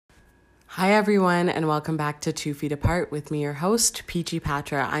Hi, everyone, and welcome back to 2 Feet Apart with me, your host, Peachy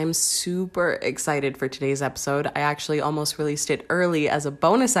Patra. I'm super excited for today's episode. I actually almost released it early as a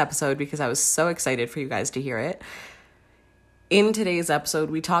bonus episode because I was so excited for you guys to hear it. In today's episode,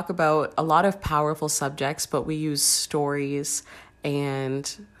 we talk about a lot of powerful subjects, but we use stories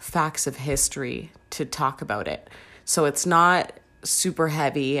and facts of history to talk about it. So it's not super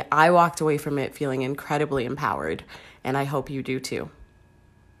heavy. I walked away from it feeling incredibly empowered, and I hope you do too.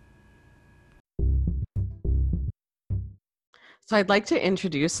 So I'd like to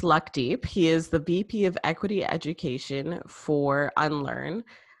introduce Luckdeep. He is the VP of Equity Education for Unlearn.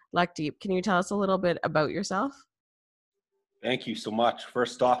 Luckdeep, can you tell us a little bit about yourself? Thank you so much.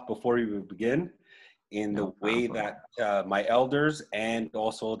 First off, before we begin, in No the way problem. that my elders and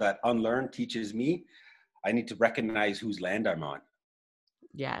also that Unlearn teaches me, I need to recognize whose land I'm on. So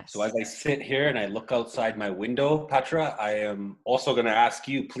Yes. as I sit here and I look outside my window, Patra, I am also going to ask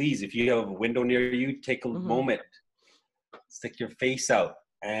you, please, if you have a window near you, take a Mm-hmm. moment, stick your face out.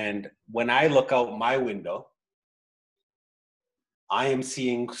 And when I look out my window, I am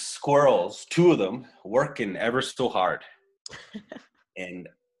seeing squirrels, two of them, working ever so hard. And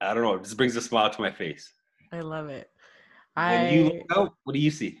I don't know, it just brings a smile to my face. I love it. When you look I out, what do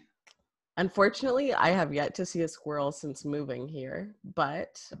you see? Unfortunately, I have yet to see a squirrel since moving here,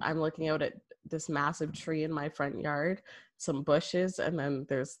 but I'm looking out at this massive tree in my front yard, some bushes, and then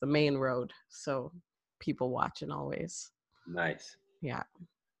there's the main road. So people watching always. Nice. Yeah.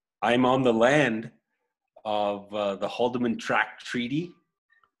 I'm on the land of the Haldeman Tract Treaty.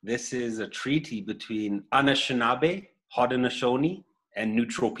 This is a treaty between Anishinaabe, Haudenosaunee, and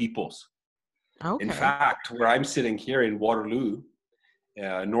neutral peoples. In Okay. fact, where I'm sitting here in Waterloo,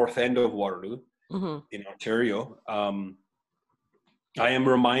 north end of Waterloo Mm-hmm. in Ontario, I am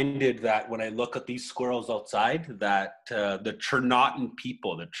reminded that when I look at these squirrels outside, that the Ternatan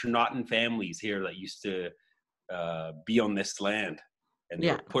people, the Ternatan families here that used to be on this land, and they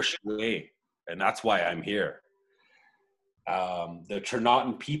Yeah. were pushed away, and that's why I'm here. The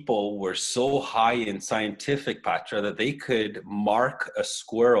Ternatan people were so high in scientific, Patra, that they could mark a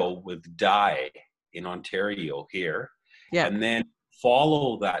squirrel with dye in Ontario here, Yeah. and then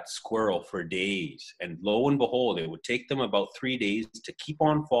follow that squirrel for days. And lo and behold, it would take them about 3 days to keep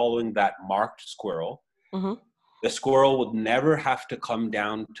on following that marked squirrel. Mm-hmm. The squirrel would never have to come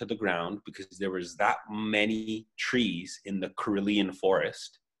down to the ground because there was that many trees in the Carillion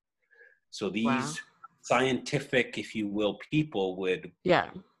forest. So Wow. these scientific, if you will, people would Yeah.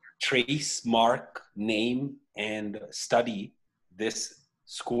 trace, mark, name, and study this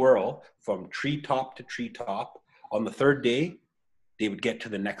squirrel from treetop to treetop. On the third day, they would get to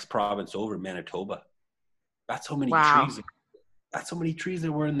the next province over, Manitoba. That's how many Wow. trees. That's how many trees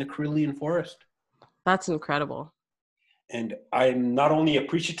there were in the Carillion forest. That's incredible. And I'm not only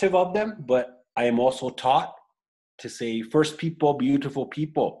appreciative of them, but I am also taught to say, first people, beautiful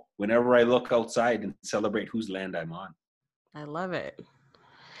people, whenever I look outside and celebrate whose land I'm on. I love it.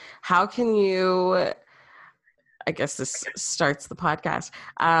 How can you, I guess this starts the podcast.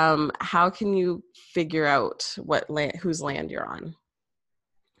 How can you figure out what land, whose land you're on?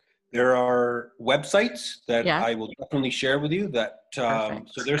 There are websites that Yeah. I will definitely share with you that, so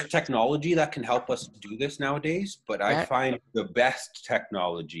Perfect. there's technology that can help us do this nowadays, but I Yeah. find the best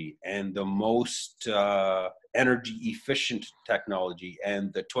technology and the most energy efficient technology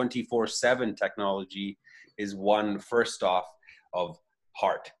and the 24/7 technology is one, first off, of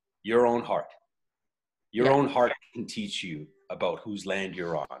heart, your own heart. Your Yeah. own heart can teach you about whose land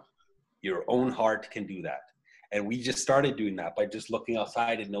you're on. Your own heart can do that. And we just started doing that by just looking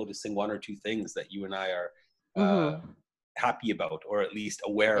outside and noticing one or two things that you and I are Mm-hmm. happy about, or at least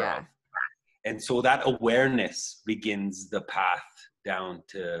aware of. Yeah. And so that awareness begins the path down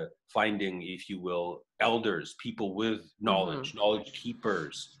to finding, if you will, elders, people with Mm-hmm. knowledge, knowledge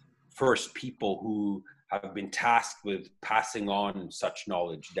keepers, first people who have been tasked with passing on such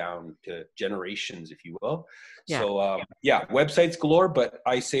knowledge down to generations, if you will. Yeah. So yeah, websites galore, but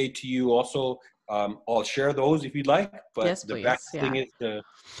I say to you also, I'll share those if you'd like, but Yes, the best please. Yeah. thing is to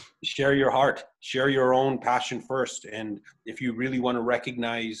share your heart, share your own passion first. And if you really want to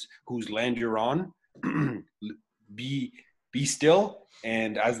recognize whose land you're on, be be still,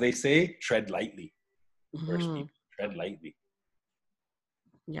 and as they say, tread lightly. First Mm-hmm. people, tread lightly.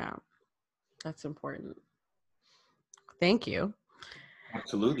 Yeah. That's important. Thank you.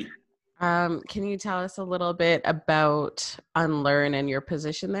 Absolutely. Can you tell us a little bit about Unlearn and your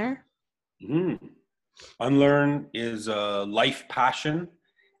position there? Mhm. Unlearn is a life passion.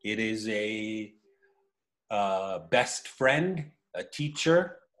 It is a best friend, a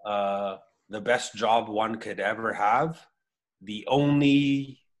teacher, the best job one could ever have. The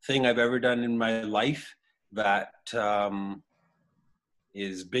only thing I've ever done in my life that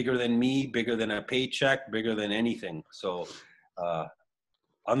is bigger than me, bigger than a paycheck, bigger than anything. So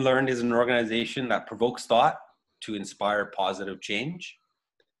Unlearned is an organization that provokes thought to inspire positive change.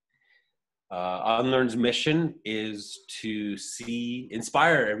 Unlearned's mission is to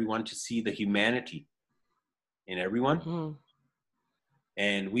inspire everyone to see the humanity in everyone. Mm-hmm.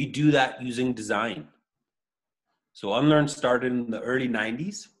 And we do that using design. So Unlearned started in the early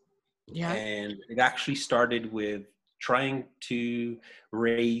 90s. Yeah. And it actually started with trying to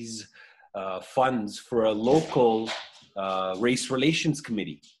raise funds for a local race relations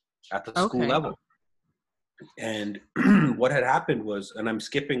committee at the school level. And what had happened was, and I'm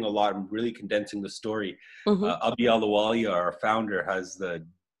skipping a lot, I'm really condensing the story. Abhi Ahluwalia, our founder, has the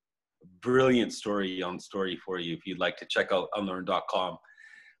brilliant story for you if you'd like to check out unlearn.com.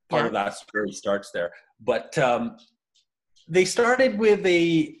 Part of that story starts there. But they started with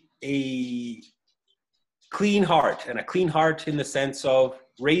a clean heart, and a clean heart in the sense of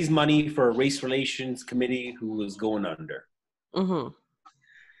raise money for a race relations committee who was going under.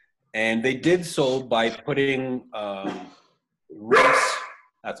 And they did so by putting race,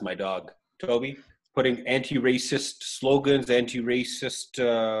 that's my dog, Toby, putting anti-racist slogans, anti-racist,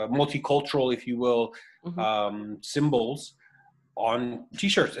 multicultural, if you will, symbols on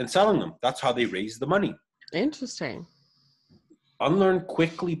t-shirts and selling them. That's how they raised the money. Interesting. Unlearned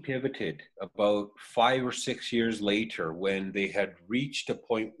quickly pivoted about 5 or 6 years later when they had reached a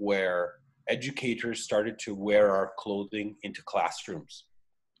point where educators started to wear our clothing into classrooms.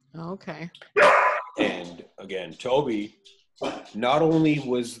 Okay. And again, Toby, not only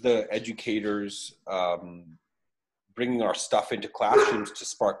was the educators bringing our stuff into classrooms to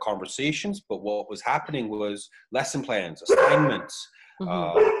spark conversations, but what was happening was lesson plans, assignments,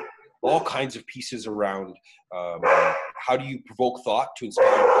 all kinds of pieces around how do you provoke thought to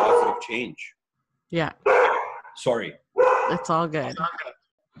inspire positive change. Yeah. Sorry. It's all good.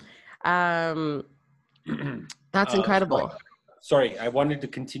 That's incredible. Sorry, I wanted to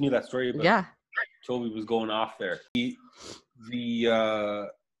continue that story, but Toby was going off there. The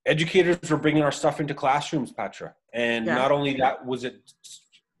educators were bringing our stuff into classrooms, Patra. And not only that,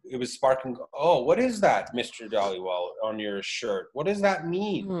 it was sparking, oh, what is that, Mr. Dhaliwal, on your shirt? What does that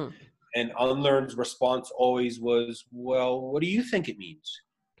mean? And Unlearned's response always was, well, what do you think it means?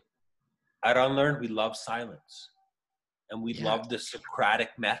 At Unlearned, we love silence. And we love the Socratic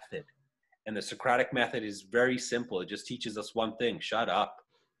method. And the Socratic method is very simple. It just teaches us one thing: shut up.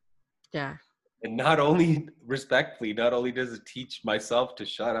 Yeah. And not only, respectfully, not only does it teach myself to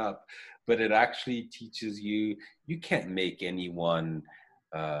shut up, but it actually teaches you can't make anyone,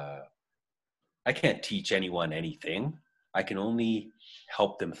 I can't teach anyone anything. I can only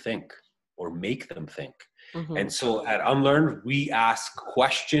help them think or make them think. And so at Unlearned, we ask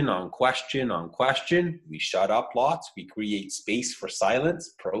question on question on question. We shut up lots. We create space for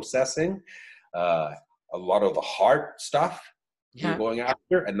silence, processing, a lot of the hard stuff we're going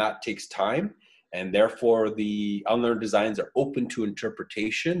after, and that takes time. And therefore, the Unlearned designs are open to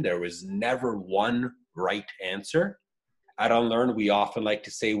interpretation. There was never one right answer. At Unlearned, we often like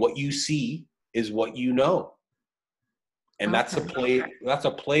to say, what you see is what you know. And that's a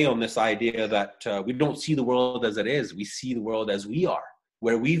play on this idea that we don't see the world as it is. We see the world as we are,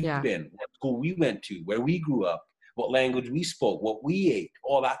 where we've been, what school we went to, where we grew up, what language we spoke, what we ate.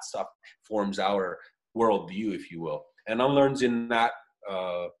 All that stuff forms our worldview, if you will. And Unlearned's in that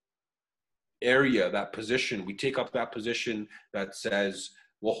area, that position. We take up that position that says,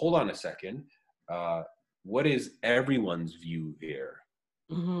 well, hold on a second. What is everyone's view here?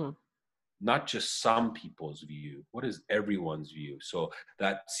 Not just some people's view. What is everyone's view? So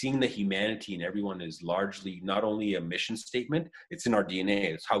that seeing the humanity in everyone is largely not only a mission statement, it's in our DNA.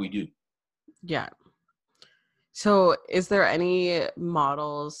 It's how we do. Yeah. So is there any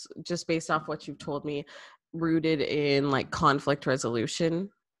models, just based off what you've told me, rooted in like conflict resolution?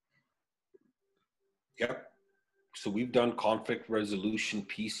 Yep. So we've done conflict resolution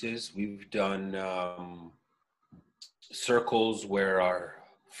pieces. We've done circles where our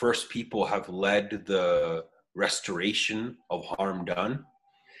first people have led the restoration of harm done.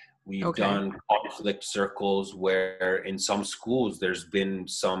 We've done conflict circles where in some schools there's been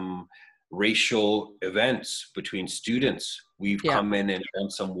some racial events between students. We've come in and done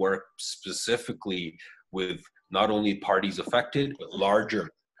some work specifically with not only parties affected, but larger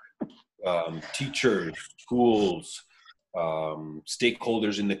teachers, schools,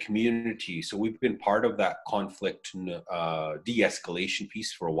 stakeholders in the community. So we've been part of that conflict de-escalation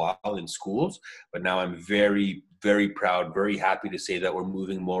piece for a while in schools, but now I'm very very proud, very happy to say that we're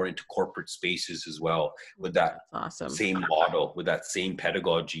moving more into corporate spaces as well with that Awesome. same model, with that same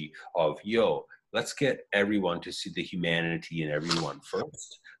pedagogy of, let's get everyone to see the humanity in everyone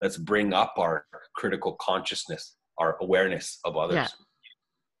first. Let's bring up our critical consciousness, our awareness of others. Yeah.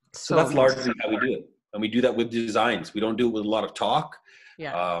 So that's largely how we do it. And we do that with designs. We don't do it with a lot of talk.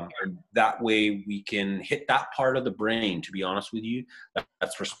 Yeah. And that way we can hit that part of the brain, to be honest with you,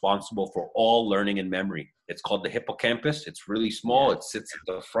 that's responsible for all learning and memory. It's called the hippocampus. It's really small. It sits at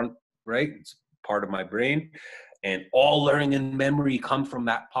the front, right? It's part of my brain. And all learning and memory come from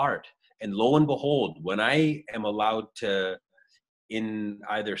that part. And lo and behold, when I am allowed to, in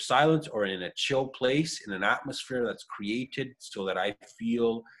either silence or in a chill place, in an atmosphere that's created so that I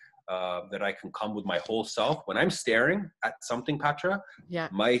feel that I can come with my whole self. When I'm staring at something, Patra,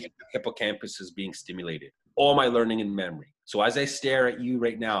 my hippocampus is being stimulated. All my learning and memory. So as I stare at you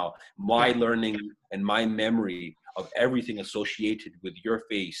right now, my learning and my memory of everything associated with your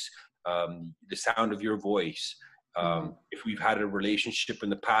face, the sound of your voice, if we've had a relationship in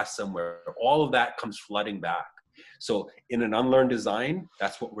the past somewhere, all of that comes flooding back. So in an unlearned design,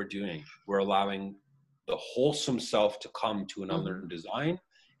 that's what we're doing. We're allowing the wholesome self to come to an unlearned design.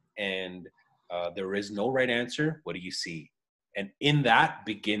 And there is no right answer. What do you see? And in that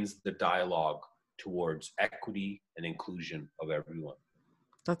begins the dialogue towards equity and inclusion of everyone.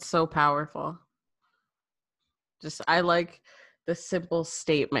 That's so powerful. I like the simple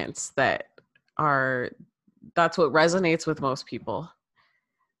statements that's what resonates with most people.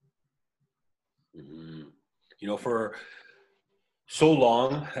 For so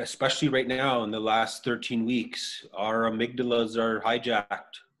long, especially right now in the last 13 weeks, our amygdalas are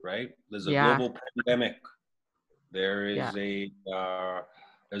hijacked, right? There's a global pandemic. There is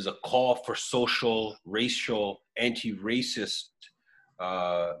there's a call for social, racial, anti-racist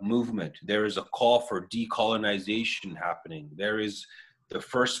movement. There is a call for decolonization happening. There is the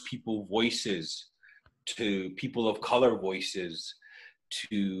First People voices to people of color voices,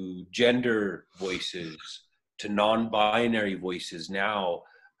 to gender voices, to non-binary voices now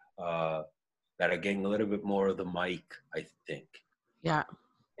that are getting a little bit more of the mic, I think. Yeah.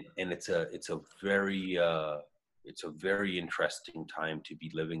 And it's a very interesting time to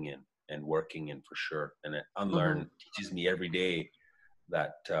be living in and working in, for sure. And Unlearn teaches me every day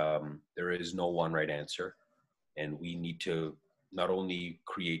that there is no one right answer, and we need to not only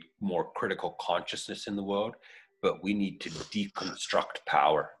create more critical consciousness in the world, but we need to deconstruct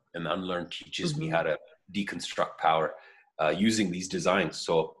power. And Unlearn teaches me how to deconstruct power using these designs.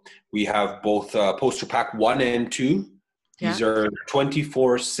 So we have both poster pack 1 and 2. These are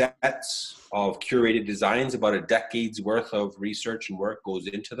 24 sets of curated designs. About a decade's worth of research and work goes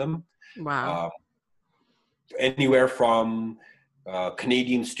into them. Wow. Anywhere from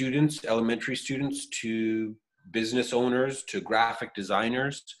Canadian students, elementary students, to business owners, to graphic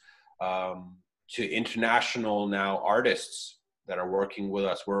designers, to international now artists that are working with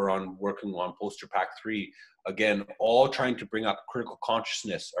us. We're working on poster pack 3. Again, all trying to bring up critical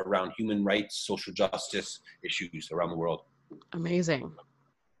consciousness around human rights, social justice issues around the world. Amazing.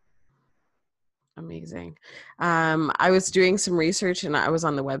 I was doing some research and I was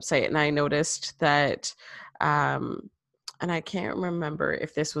on the website and I noticed that, and I can't remember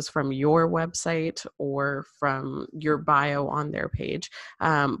if this was from your website or from your bio on their page,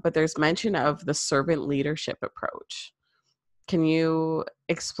 but there's mention of the servant leadership approach. Can you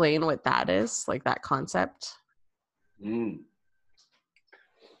explain what that is, like that concept? I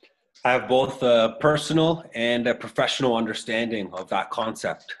have both a personal and a professional understanding of that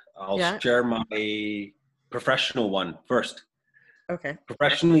concept. I'll share my professional one first. Okay.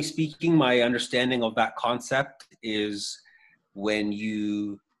 Professionally speaking, my understanding of that concept is when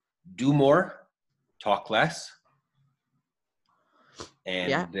you do more, talk less.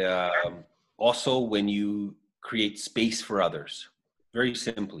 And also when you create space for others. Very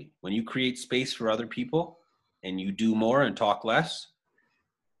simply, when you create space for other people and you do more and talk less,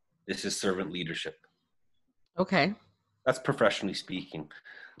 this is servant leadership. Okay. That's professionally speaking.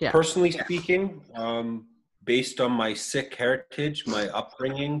 Yeah. Personally speaking, based on my Sikh heritage, my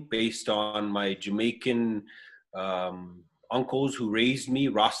upbringing, based on my Jamaican uncles who raised me,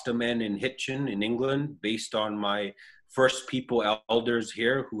 Rastamen in Hitchin in England, based on my First People elders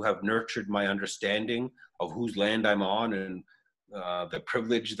here who have nurtured my understanding of whose land I'm on and the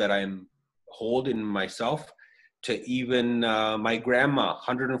privilege that I hold in myself, to even my grandma,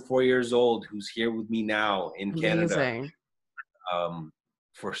 104 years old, who's here with me now in Canada.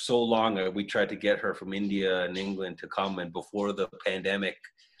 For so long, we tried to get her from India and England to come, and before the pandemic,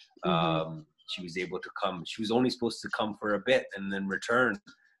 she was able to come. She was only supposed to come for a bit and then return.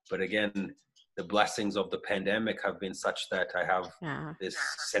 But again, the blessings of the pandemic have been such that I have Yeah. this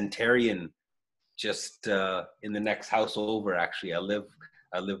centenarian just in the next house over. Actually, I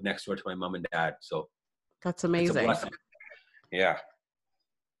live next door to my mom and dad, so That's it's a amazing. blessing. Yeah,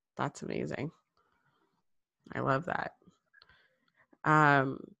 That's amazing. I love that.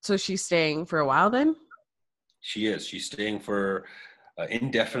 So she's staying for a while then? she is. She's staying for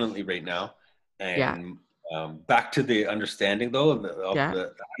indefinitely right now, Yeah. and back to the understanding though of Yeah.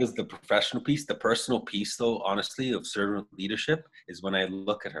 that is the professional piece. The personal piece, though, honestly, of servant leadership is when I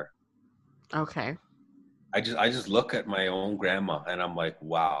look at her. Okay. I just look at my own grandma and I'm like,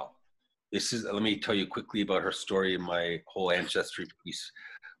 wow, this is. Let me tell you quickly about her story and my whole ancestry piece.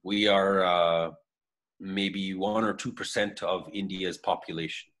 We are maybe 1 or 2% of India's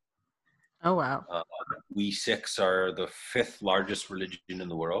population. Oh, wow. We Sikhs are the 5th largest religion in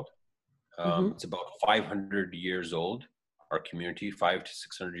the world. Mm-hmm. It's about 500 years old. Our community, 500 to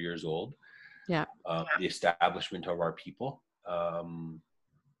 600 years old. Yeah. The establishment of our people.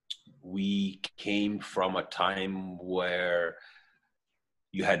 We came from a time where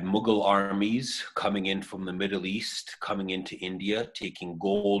you had Mughal armies coming in from the Middle East, coming into India, taking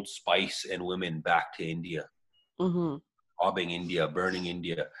gold, spice, and women back to India, Mm-hmm. robbing India, burning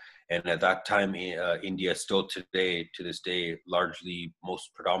India. And at that time, India still today, to this day, largely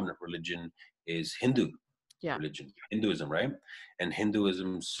most predominant religion is Hindu Yeah. religion, Hinduism, right? And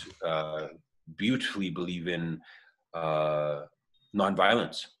Hinduism's beautifully believe in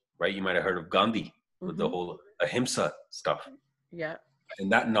nonviolence, right? You might have heard of Gandhi with the Mm-hmm. whole ahimsa stuff. Yeah. And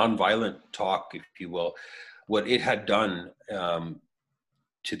that nonviolent talk, if you will, what it had done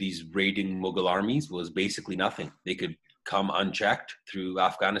to these raiding Mughal armies was basically nothing. They could come unchecked through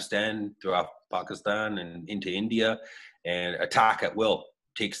Afghanistan, through Pakistan, and into India, and attack at will,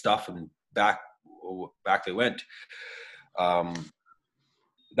 take stuff, and back they went.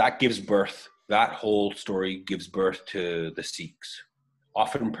 That gives birth. That whole story gives birth to the Sikhs,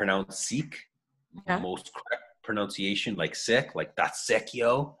 often pronounced Sikh. Yeah. Most correct pronunciation, like Sikh, like that's Sikh,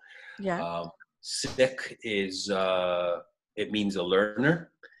 yo. Yeah. Sikh is it means a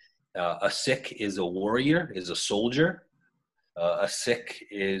learner. A Sikh is a warrior, is a soldier. A Sikh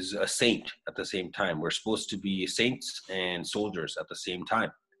is a saint at the same time. We're supposed to be saints and soldiers at the same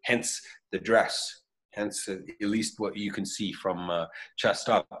time. Hence the dress. Hence, at least what you can see from chest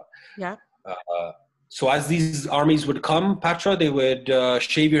up. Yeah. So as these armies would come, Patra, they would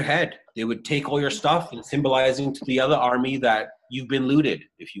shave your head. They would take all your stuff and symbolizing to the other army that you've been looted,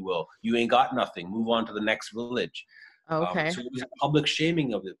 if you will. You ain't got nothing. Move on to the next village. Okay. So it was a public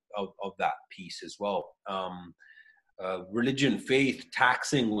shaming of that piece as well. Religion, faith,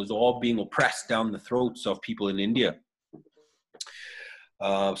 taxing was all being oppressed down the throats of people in India.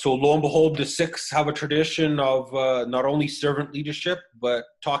 So lo and behold, the Sikhs have a tradition of not only servant leadership, but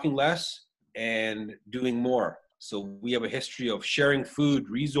talking less and doing more. So we have a history of sharing food,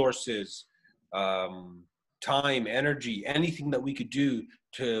 resources, time, energy, anything that we could do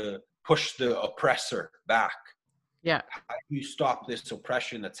to push the oppressor back. Yeah. How do you stop this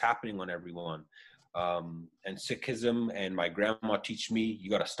oppression that's happening on everyone? And Sikhism and my grandma teach me, you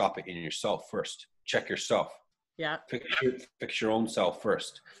got to stop it in yourself first. Check yourself. Yeah. Fix your own self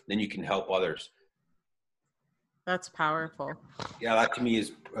first. Then you can help others. That's powerful. Yeah, that to me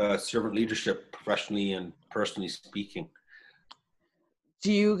is servant leadership, professionally and personally speaking.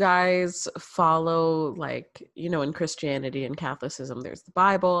 Do you guys follow, like, in Christianity and Catholicism, there's the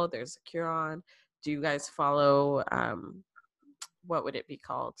Bible, there's the Quran. Do you guys follow, what would it be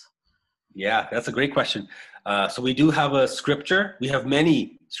called? Yeah, that's a great question. So we do have a scripture. We have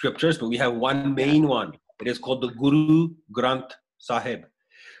many scriptures, but we have one main one. It is called the Guru Granth Sahib.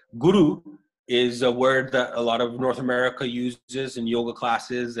 Guru is a word that a lot of North America uses in yoga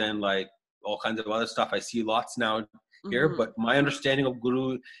classes and like all kinds of other stuff. I see lots now here, but my understanding of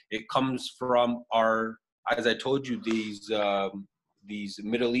Guru, it comes from our, as I told you, these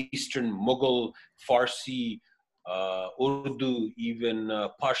Middle Eastern, Mughal, Farsi, Urdu, even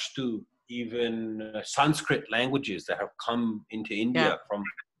Pashto, even Sanskrit languages that have come into India from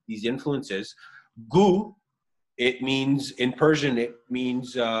these influences. Gu, it means, in Persian, it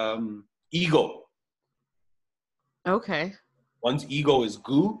means ego. Okay. One's ego is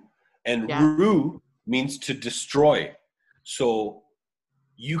gu, and ru means to destroy. So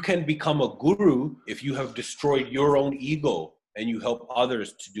you can become a guru if you have destroyed your own ego and you help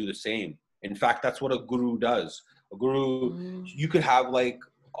others to do the same. In fact, that's what a guru does. A guru, you could have like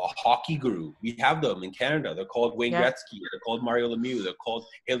a hockey guru. We have them in Canada. They're called Wayne Gretzky. They're called Mario Lemieux. They're called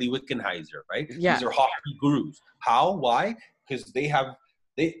Haley Wickenheiser, right? Yeah. These are hockey gurus. How? Why? Because they have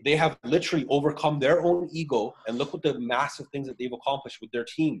They have literally overcome their own ego, and look at the massive things that they've accomplished with their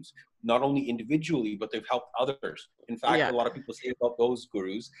teams, not only individually, but they've helped others. In fact, Yeah. a lot of people say about those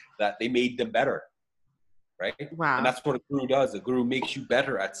gurus that they made them better, right? And Wow. that's what a guru does. A guru makes you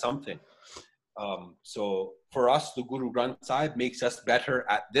better at something. So for us, the Guru Granth Sahib makes us better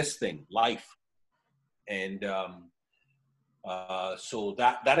at this thing, life. And so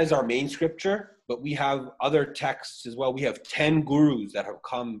that is our main scripture, but we have other texts as well. We have 10 gurus that have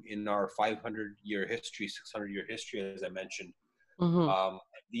come in our 500-year history, 600-year history, as I mentioned. Mm-hmm.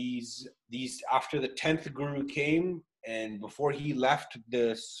 These after the 10th guru came, and before he left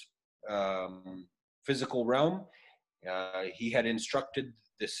this physical realm, he had instructed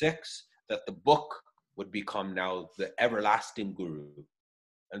the Sikhs that the book would become now the everlasting guru.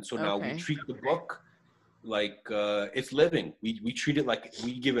 And so now we Okay. treat the book like it's living. We treat it like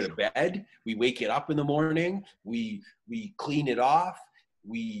we give it a bed. We wake it up in the morning. We clean it off.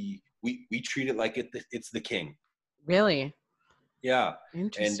 We treat it like it's the king. Really? Yeah. And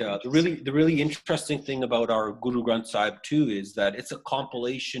Interesting. the really interesting thing about our Guru Granth Sahib too is that it's a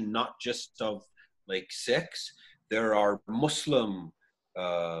compilation not just of like Sikhs. There are Muslim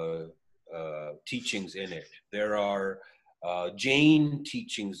teachings in it. There are Jain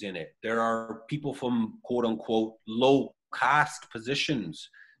teachings in it. There are people from quote unquote low caste positions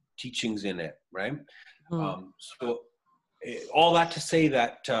teachings in it, right? Mm. So all that to say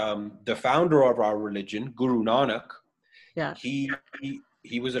that the founder of our religion, Guru Nanak, Yeah.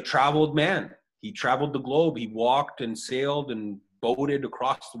 he was a traveled man. He traveled the globe. He walked and sailed and boated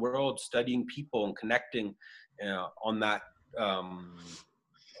across the world, studying people and connecting on that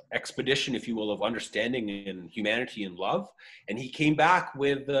expedition, if you will, of understanding and humanity and love. And he came back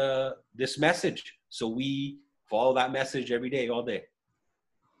with this message. So we follow that message every day, all day.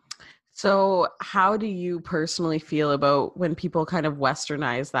 So how do you personally feel about when people kind of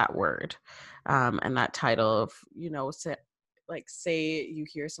westernize that word and that title of, say you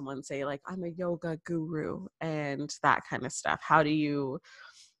hear someone say like, I'm a yoga guru and that kind of stuff. How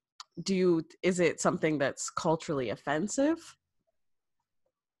is it something that's culturally offensive?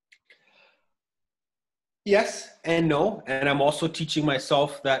 Yes and no. And I'm also teaching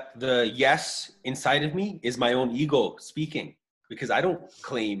myself that the yes inside of me is my own ego speaking, because I don't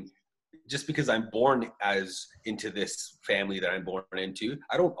claim, just because I'm born as into this family that I'm born into,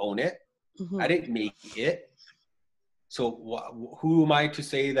 I don't own it. Mm-hmm. I didn't make it. So who am I to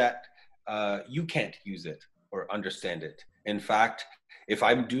say that you can't use it or understand it? In fact, if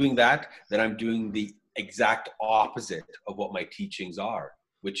I'm doing that, then I'm doing the exact opposite of what my teachings are,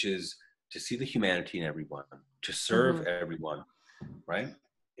 which is to see the humanity in everyone, to serve Mm-hmm. everyone, right?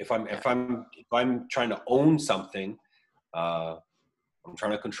 If I'm trying to own something, I'm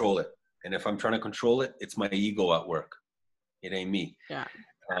trying to control it. And if I'm trying to control it, it's my ego at work. It ain't me. Yeah.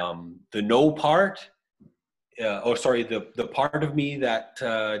 The no part, the part of me that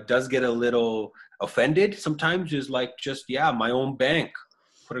does get a little offended sometimes is like just, my own bank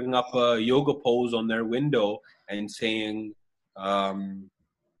putting up a yoga pose on their window and saying,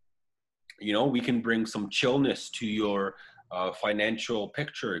 we can bring some chillness to your financial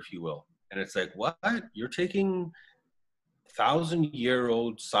picture, if you will. And it's like, what? You're taking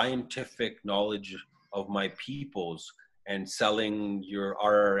 1,000-year-old scientific knowledge of my peoples and selling your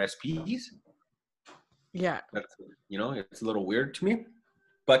RRSPs? Yeah. That's, it's a little weird to me.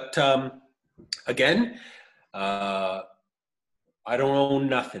 But again, I don't own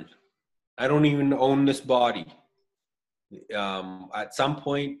nothing. I don't even own this body. At some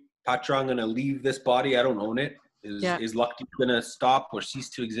point, Patra, I'm going to leave this body. I don't own it. Is Lakdeep going to stop or cease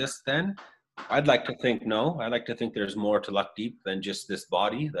to exist then? I'd like to think no. I like to think there's more to Lakdeep than just this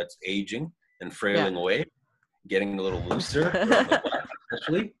body that's aging and frailing away, getting a little looser around the back,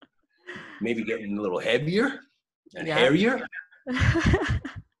 especially. Maybe getting a little heavier and hairier.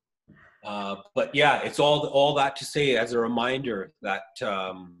 But yeah, it's all that to say as a reminder that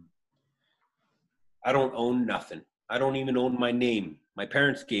I don't own nothing. I don't even own my name. My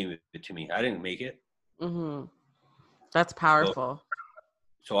parents gave it to me. I didn't make it. Mm-hmm. That's powerful.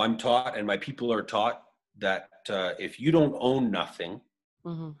 So I'm taught, and my people are taught, that if you don't own nothing,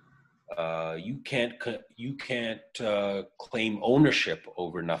 Mm-hmm. you can't claim ownership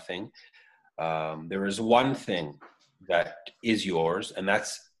over nothing. There is one thing that is yours, and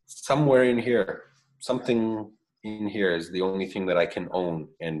that's somewhere in here. Something in here is the only thing that I can own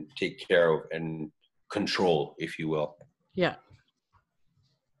and take care of and control, if you will. Yeah.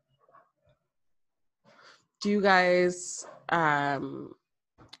 Do you guys,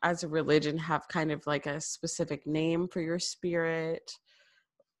 as a religion, have kind of like a specific name for your spirit,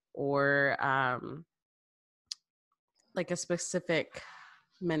 or like a specific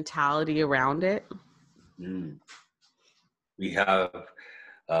mentality around it? Mm. We have,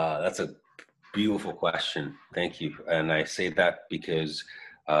 that's a beautiful question. Thank you. And I say that because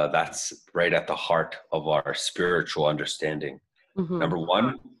that's right at the heart of our spiritual understanding. Mm-hmm. Number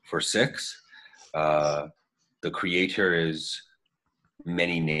one, for six, the creator is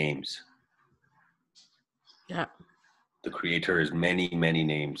many names. Yeah. The creator is many, many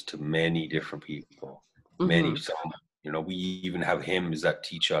names to many different people. Mm-hmm. Many, some, we even have hymns that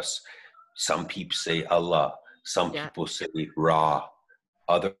teach us. Some people say Allah, some Yeah. people say Ra,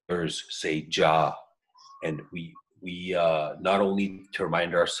 others say Jah, and we not only to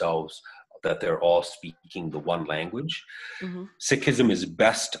remind ourselves that they're all speaking the one language. Mm-hmm. Sikhism is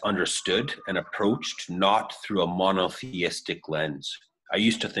best understood and approached not through a monotheistic lens. I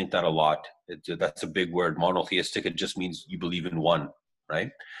used to think that a lot. That's a big word, monotheistic. It just means you believe in one,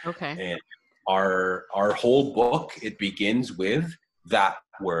 right? Okay. And our whole book, it begins with that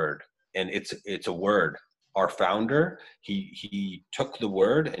word, and it's a word. Our founder, he took the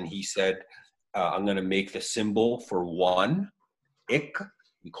word and he said, I'm going to make the symbol for one, ik.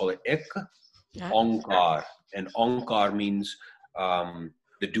 We call it ik, Yeah. onkar, and onkar means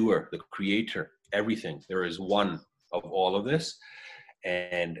the doer, the creator, everything. There is one of all of this.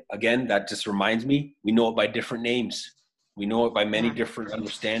 And again, that just reminds me, we know it by different names. We know it by many different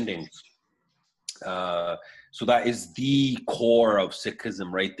understandings. So that is the core of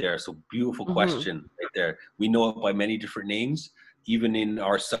Sikhism right there. So beautiful question right there. We know it by many different names. Even in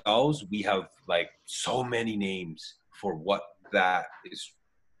ourselves, we have like so many names for what that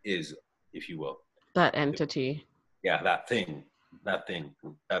is, if you will. That entity. Yeah, that thing, that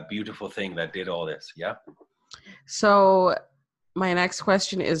beautiful thing that did all this. Yeah. So my next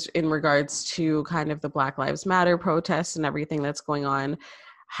question is in regards to kind of the Black Lives Matter protests and everything that's going on.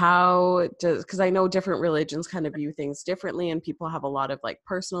 How does, because I know different religions kind of view things differently and people have a lot of like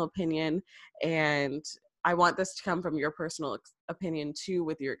personal opinion, and I want this to come from your personal opinion too,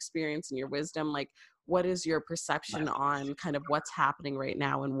 with your experience and your wisdom. Like, what is your perception on kind of what's happening right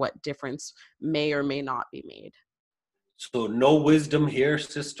now and what difference may or may not be made? So no wisdom here,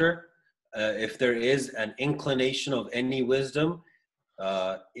 sister. If there is an inclination of any wisdom,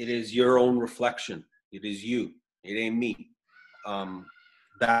 it is your own reflection. It is you. It ain't me.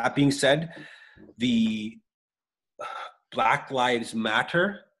 That being said, the Black Lives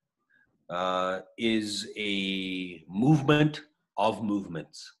Matter is a movement of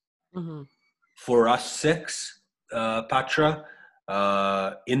movements. Mm-hmm. For us six, Patra,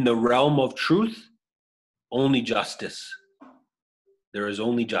 in the realm of truth, only justice. There is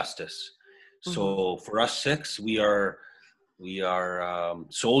only justice. So for us six, we are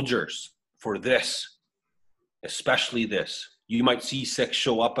soldiers for this, especially this. You might see six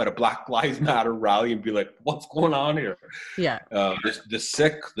show up at a Black Lives Matter rally and be like, what's going on here? Yeah. The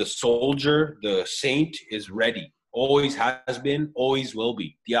sick, the soldier, the saint is ready. Always has been, always will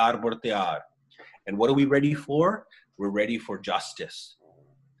be. Tiyar bar tiyar. And what are we ready for? We're ready for justice.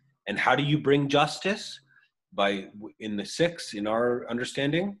 And how do you bring justice? In the six, in our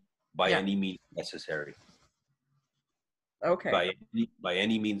understanding, by any means necessary. Okay. By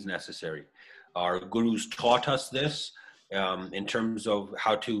any means necessary. Our gurus taught us this in terms of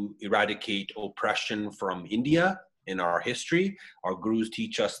how to eradicate oppression from India in our history. Our gurus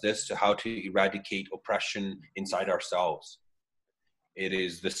teach us this, to how to eradicate oppression inside ourselves. It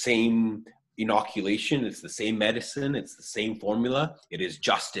is the same inoculation, it's the same medicine, it's the same formula. It is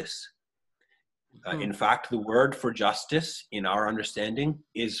justice. In fact, the word for justice in our understanding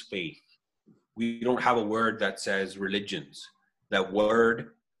is faith. We don't have a word that says religions. That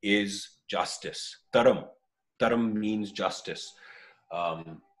word is justice. Dharam. Dharam means justice.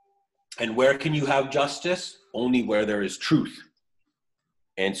 And where can you have justice? Only where there is truth.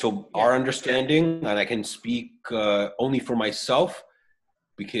 And so our understanding, and I can speak only for myself,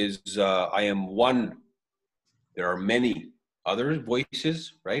 because I am one. There are many other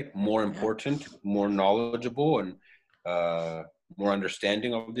voices, right? More important, more knowledgeable, and more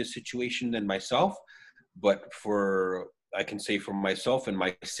understanding of this situation than myself. But I can say for myself and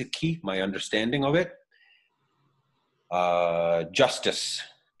my Sikhi, my understanding of it, justice,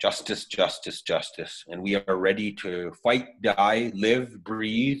 justice, justice, justice. And we are ready to fight, die, live,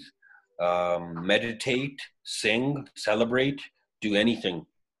 breathe, meditate, sing, celebrate, do anything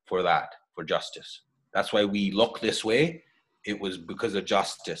for that, for justice. That's why we look this way. It was because of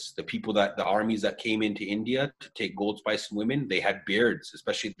justice. The armies that came into India to take gold, spice, and women, they had beards,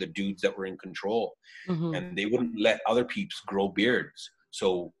 especially the dudes that were in control. And they wouldn't let other peeps grow beards.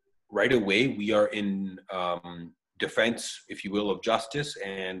 So right away, we are in defense, if you will, of justice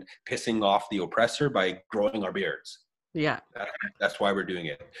and pissing off the oppressor by growing our beards. Yeah. That's why we're doing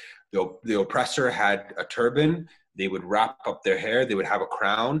it. The oppressor had a turban. They would wrap up their hair. They would have a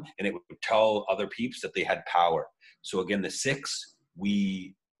crown, and it would tell other peeps that they had power. So again, the Sikhs,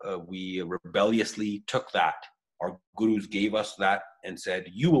 we rebelliously took that. Our gurus gave us that and said,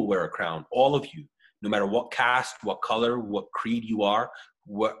 "You will wear a crown, all of you, no matter what caste, what color, what creed you are,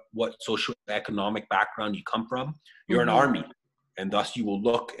 what social economic background you come from. You're an army, and thus you will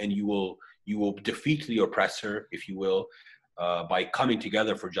look and you will defeat the oppressor, if you will, by coming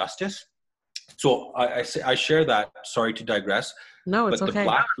together for justice." So I share that. Sorry to digress, No, it's but okay.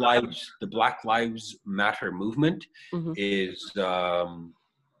 the Black Lives Matter movement is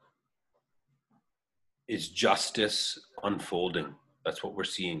justice unfolding. That's what we're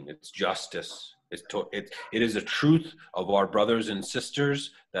seeing. It's justice. It is a truth of our brothers and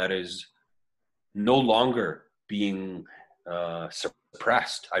sisters that is no longer being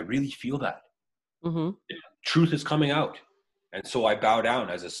suppressed. I really feel that. Truth is coming out, and so I bow down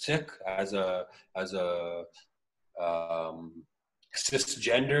as a Sikh, as a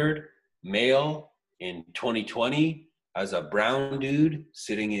cisgendered male in 2020, as a brown dude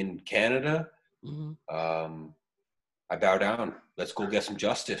sitting in Canada. I bow down. Let's go get some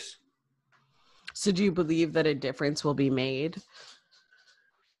justice. So do you believe that a difference will be made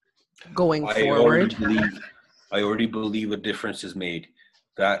going forward? I already believe a difference is made.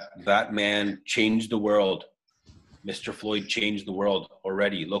 That man changed the world. Mr. Floyd changed the world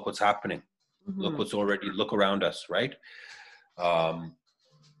already. Look what's happening. Look around us, right?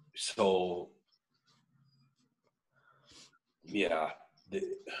 So yeah,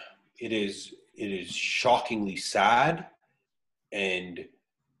 it is shockingly sad and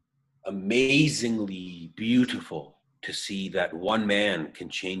amazingly beautiful to see that one man can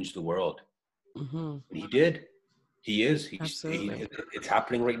change the world. He did. He is. It's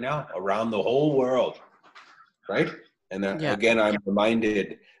happening right now around the whole world, right? And again, I'm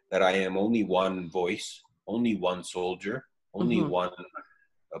reminded that I am only one voice, only one soldier, only one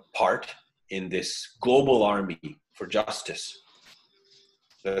part in this global army for justice.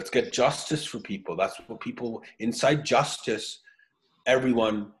 Let's get justice for people. That's what people, inside justice,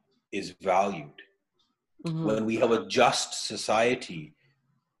 everyone is valued. When we have a just society,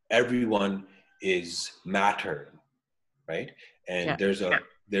 everyone is matter, right? And there's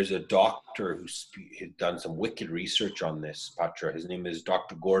a doctor who's done some wicked research on this, Patra. His name is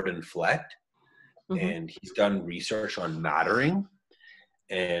Dr. Gordon Flett, and he's done research on mattering.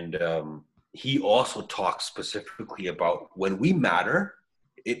 And he also talks specifically about when we matter,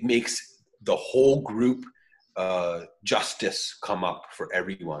 it makes the whole group justice come up for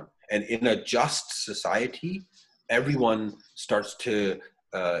everyone. And in a just society, everyone starts to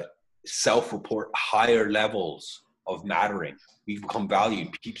self-report higher levels of mattering. We become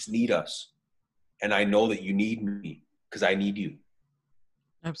valued. Peeps need us. And I know that you need me because I need you.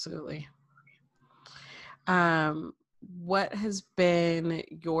 Absolutely. What has been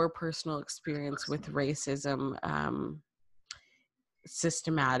your personal experience with racism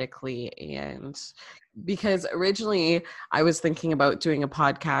systematically? And because originally I was thinking about doing a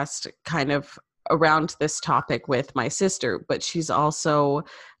podcast kind of around this topic with my sister, but she's also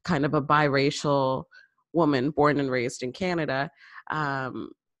kind of a biracial woman born and raised in Canada.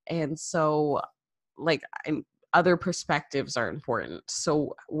 And so other perspectives are important.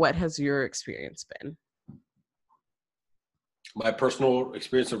 So what has your experience been? My personal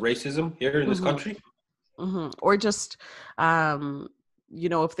experience of racism here in this country? Or just,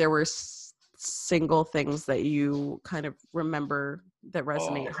 if there were single things that you kind of remember that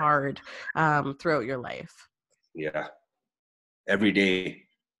resonate hard throughout your life. Yeah. Every day.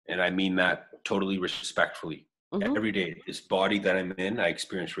 And I mean that totally respectfully. Every day. This body that I'm in, I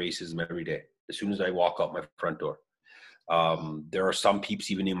experience racism every day. As soon as I walk out my front door. There are some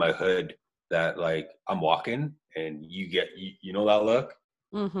peeps even in my hood that like I'm walking and you get, you know that look?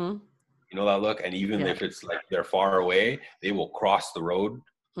 You know that look? And even if it's like they're far away, they will cross the road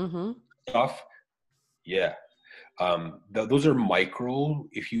stuff. Yeah. Those are micro,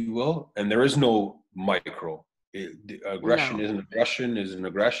 if you will. And there is no micro. Aggression is an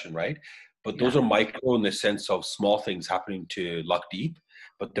aggression, right? But those are micro in the sense of small things happening to Lakdeep.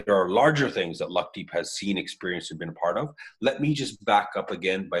 But there are larger things that Lakdeep has seen, experienced, and been a part of. Let me just back up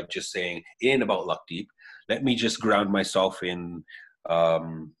again by just saying it ain't about Lakdeep. Let me just ground myself in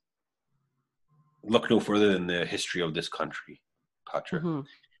look no further than the history of this country, Patra.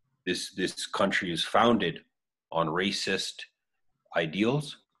 This country is founded on racist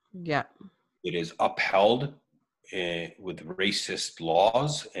ideals. Yeah. It is upheld with racist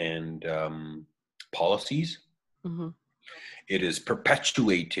laws and policies. It has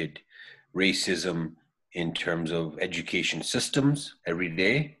perpetuated racism in terms of education systems every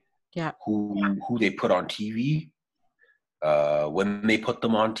day, Yeah. who they put on TV, when they put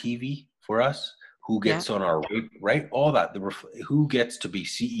them on TV for us, who Yeah. gets on our right, all that, who gets to be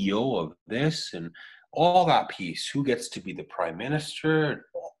CEO of this and all that piece, who gets to be the prime minister,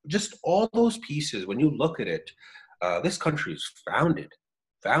 just all those pieces. When you look at it, this country is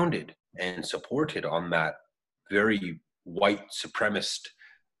founded and supported on that very white supremacist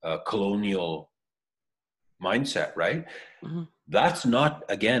colonial mindset, right? Hmm. That's not,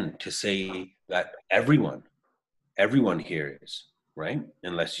 again, to say that everyone here is, right,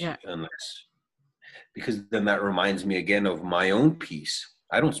 Yeah. unless because then that reminds me again of my own piece.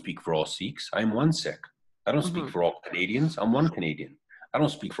 I don't speak for all Sikhs. I'm one Sikh. I don't speak Hmm. for all Canadians. I'm one Canadian. I don't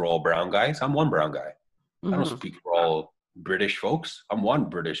speak for all brown guys. I'm one brown guy. I don't Hmm. speak for all British folks. I'm one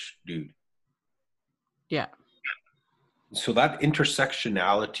British dude. Yeah. So that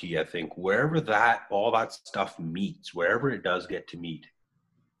intersectionality, I think, wherever that all that stuff meets, wherever it does get to meet,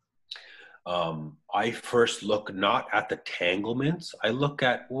 I first look not at the tanglements. I look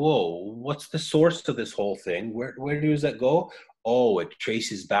at, whoa, what's the source of this whole thing? Where does that go? Oh, it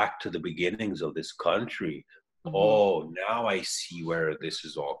traces back to the beginnings of this country. Hmm. Oh, now I see where this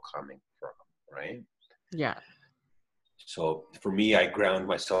is all coming from, right? Yeah. So for me, I ground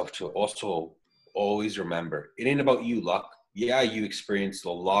myself to also always remember, it ain't about you, Luck. Yeah, you experienced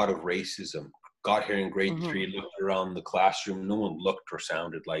a lot of racism. Got here in grade Hmm. 3, looked around the classroom. No one looked or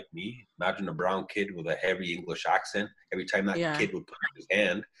sounded like me. Imagine a brown kid with a heavy English accent. Every time that Yeah. kid would put up his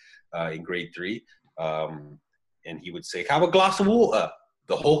hand in grade 3, um, and he would say, "Have a glass of water,"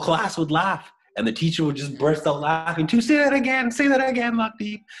 the whole class would laugh. And the teacher would just burst out laughing too. Say that again,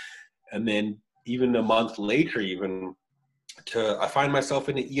 Luckdeep. And then even a month later, I find myself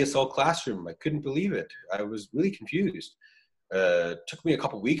in an ESL classroom. I couldn't believe it. I was really confused. Took me a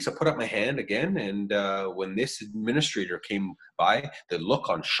couple of weeks. I put up my hand again, and when this administrator came by, the look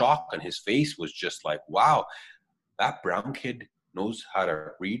on shock on his face was just like, "Wow, that brown kid knows how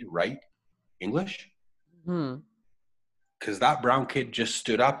to read, write English." Hmm. Because that brown kid just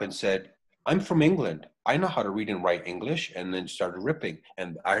stood up and said, "I'm from England. I know how to read and write English," and then started ripping.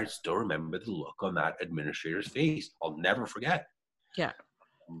 And I still remember the look on that administrator's face. I'll never forget. Yeah.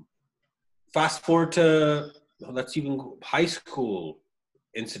 Fast forward to, let's even go high school,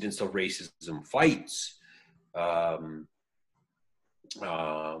 incidents of racism, fights, um,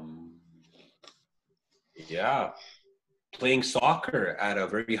 um, yeah, playing soccer at a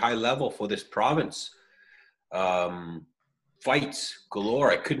very high level for this province, um, fights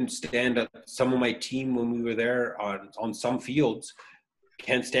galore. I couldn't stand up some of my team when we were there on some fields.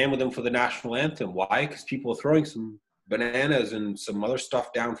 Can't stand with them for the national anthem. Why? Because people are throwing some bananas and some other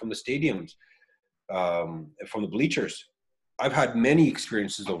stuff down from the stadiums, from the bleachers. I've had many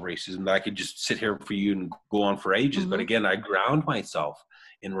experiences of racism that I could just sit here for you and go on for ages. But Hmm. again, I ground myself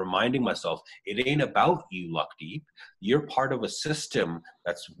in reminding myself it ain't about you, Luckdeep. You're part of a system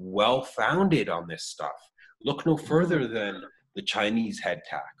that's well founded on this stuff. Look no Hmm. further than the Chinese head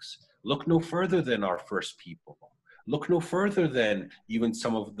tax. Look no further than our first people. Look no further than even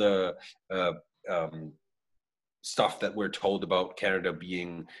some of the uh, um, stuff that we're told about Canada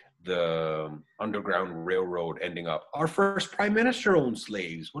being the Underground Railroad ending up. Our first prime minister owned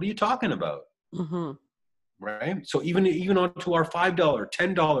slaves. What are you talking about? Hmm. Right? So even onto our $5,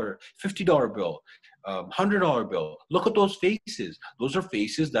 $10, $50 bill, $100 bill. Look at those faces. Those are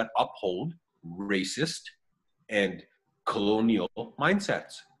faces that uphold racist and colonial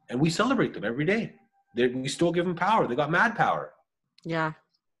mindsets, and we celebrate them every day. We still give them power. They got mad power, Yeah.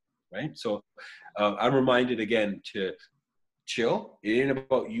 right? So I'm reminded again to chill. It ain't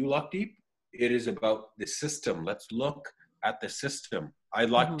about you, Luckdeep. It is about the system. Let's look at the system. I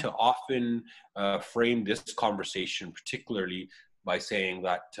like Hmm. to often frame this conversation, particularly by saying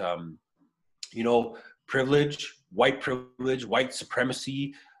that, privilege, white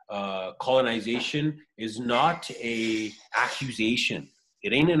supremacy, colonization is not a accusation.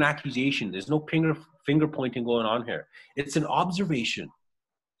 It ain't an accusation. There's no finger pointing going on here. It's an observation.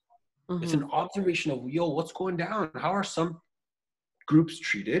 It's Hmm. an observation of, what's going down? How are some groups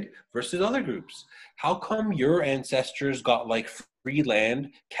treated versus other groups? How come your ancestors got like free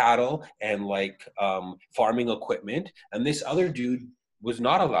land, cattle, and like farming equipment, and this other dude was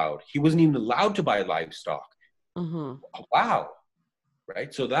not allowed? He wasn't even allowed to buy livestock. Hmm. Wow,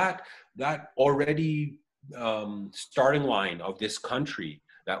 right? So that already starting line of this country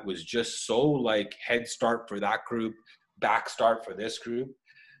that was just so like head start for that group, back start for this group.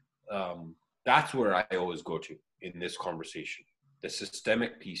 That's where I always go to in this conversation. The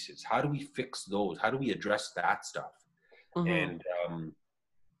systemic pieces. How do we fix those? How do we address that stuff? Hmm. And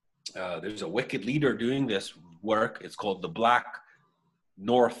there's a wicked leader doing this work. It's called the Black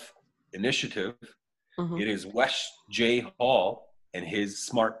North Initiative. Mm-hmm. It is West J. Hall and his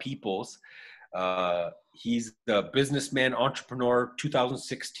smart peoples. He's the businessman, entrepreneur,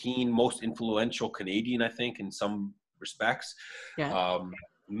 2016 most influential Canadian, I think, in some respects. Yeah.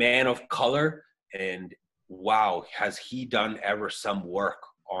 Man of color, and wow, has he done ever some work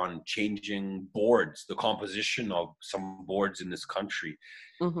on changing boards, the composition of some boards in this country.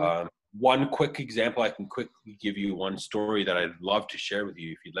 Mm-hmm. One quick example, I can quickly give you one story that I'd love to share with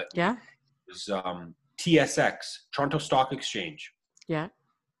you if you'd let me. Yeah. Is TSX, Toronto Stock Exchange. Yeah.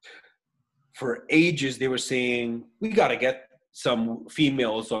 For ages, they were saying, we got to get some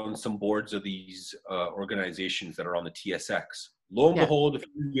females on some boards of these organizations that are on the TSX. Lo and behold, a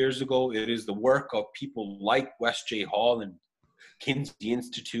few years ago, it is the work of people like West J. Hall and Kinsey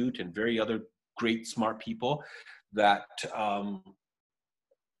Institute and very other great smart people that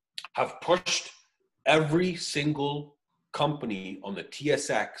have pushed every single company on the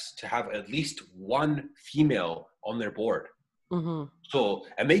TSX to have at least one female on their board. Mm-hmm. So,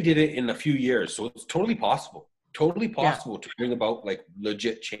 and they did it in a few years. So it's totally possible to bring about like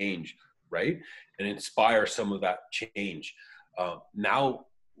legit change, right? And inspire some of that change. Now,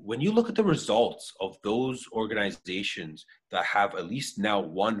 when you look at the results of those organizations that have at least now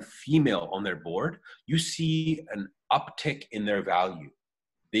one female on their board, you see an uptick in their value.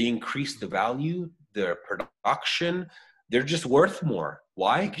 They increase the value, their production, they're just worth more.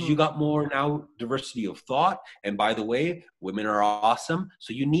 Why? Because you got more now diversity of thought. And by the way, women are awesome.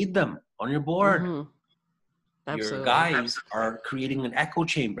 So you need them on your board. Mm-hmm. Your guys are creating an echo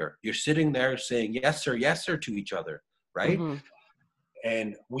chamber. You're sitting there saying, yes, sir, to each other, right? Mm-hmm.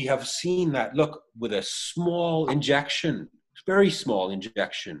 And we have seen that, look, with a small injection, very small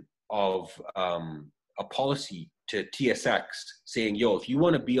injection of a policy to TSX saying, yo, if you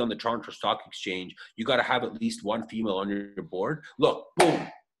want to be on the Toronto Stock Exchange, you got to have at least one female on your board. Look, boom,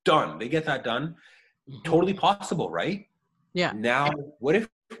 done. They get that done. Mm-hmm. Totally possible, right? Yeah. Now, what if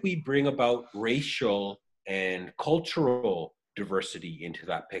we bring about racial and cultural diversity into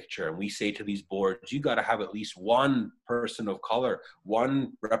that picture, and we say to these boards, you got to have at least one person of color,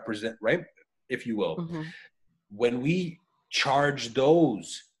 one represent, right, if you will. Mm-hmm. When we charge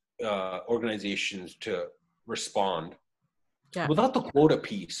those organizations to respond without the quota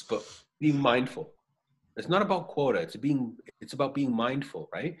piece, but being mindful. It's not about quota, it's about being mindful,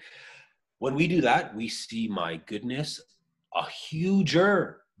 right? When we do that, we see, my goodness, a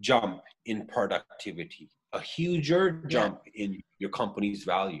huger jump in productivity, a huger jump in your company's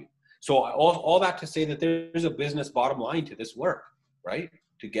value. So all that to say that there's a business bottom line to this work, right?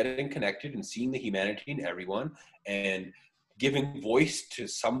 To getting connected and seeing the humanity in everyone and giving voice to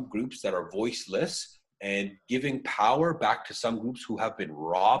some groups that are voiceless and giving power back to some groups who have been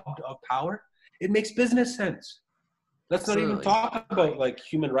robbed of power. It makes business sense. Let's not even talk about like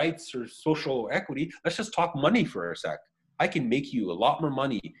human rights or social equity. Let's just talk money for a sec. I can make you a lot more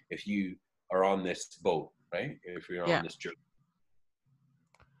money if you are on this boat, right? If you're on this journey.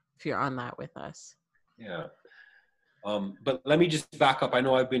 If you're on that with us. Yeah. But let me just back up. I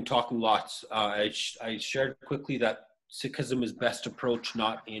know I've been talking lots. I shared quickly that Sikhism is best approached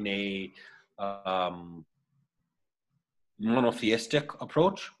not in a monotheistic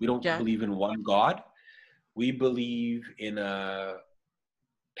approach. We don't believe in one God. We believe in a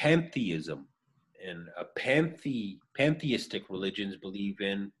pantheism, and a pantheistic religions believe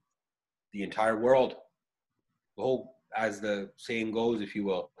in the entire world. The whole, as the saying goes, if you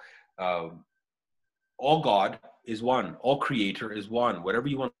will, all God is one, all creator is one, whatever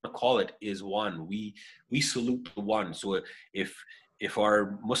you want to call it is one. We salute the one. So if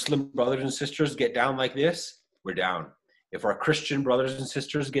our Muslim brothers and sisters get down like this, we're down. If our Christian brothers and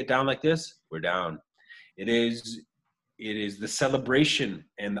sisters get down like this, we're down. It is the celebration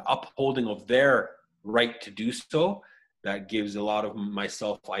and the upholding of their right to do so that gives a lot of my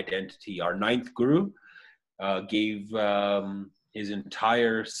self-identity. Our ninth guru gave his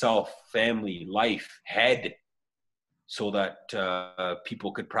entire self, family, life, head, so that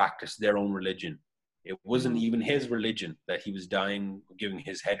people could practice their own religion. It wasn't even his religion that he was dying, giving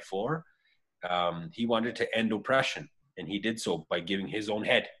his head for. He wanted to end oppression, and he did so by giving his own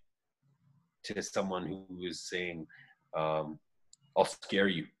head to someone who was saying, I'll scare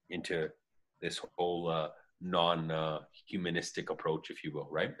you into this whole non-humanistic approach, if you will,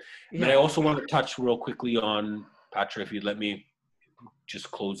 right? Yeah. And I also want to touch real quickly on, Patra, if you'd let me just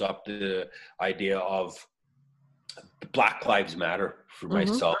close up the idea of Black Lives Matter for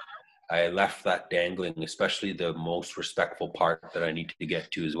myself. I left that dangling, especially the most respectful part that I need to get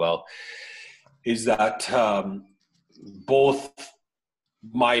to as well, is that both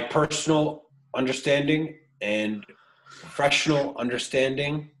My personal understanding and professional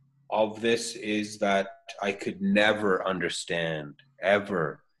understanding of this is that I could never understand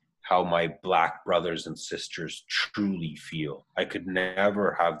ever how my Black brothers and sisters truly feel. I could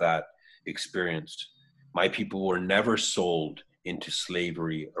never have that experience. My people were never sold into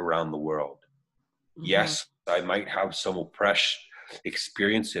slavery around the world. Mm-hmm. Yes, I might have some oppressed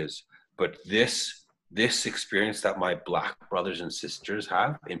experiences, but this experience that my Black brothers and sisters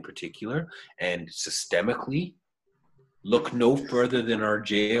have in particular, and systemically, look no further than our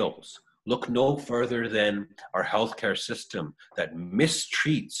jails, look no further than our healthcare system that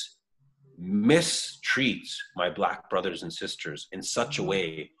mistreats my Black brothers and sisters in such a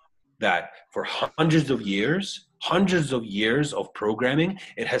way that for hundreds of years of programming,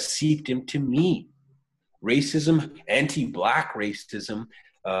 it has seeped into me. Racism, anti-Black racism,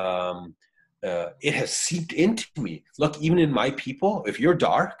 it has seeped into me. Look, even in my people, if you're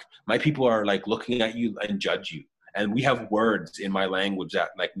dark, my people are like looking at you and judge you. And we have words in my language that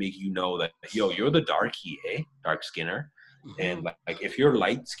like make you know that, yo, you're the darkie, eh? Dark skinner. Mm-hmm. And like if you're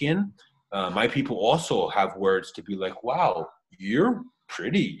light skin, my people also have words to be like, wow, you're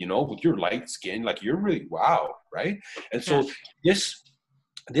pretty, you know, with your light skin, like you're really, wow, right? And so this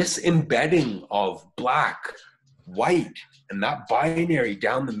embedding of Black, white, and that binary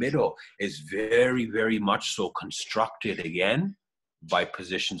down the middle is very, very much so constructed again by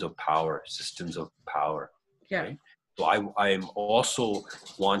positions of power, systems of power. Yeah. Right? So I am also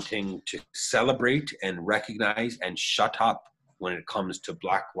wanting to celebrate and recognize and shut up when it comes to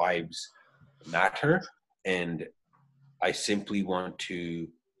Black Lives Matter. And I simply want to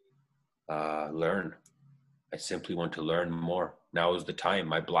learn. I simply want to learn more. Now is the time.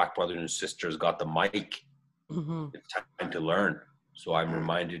 My Black brothers and sisters got the mic. Mm-hmm. It's time to learn. So I'm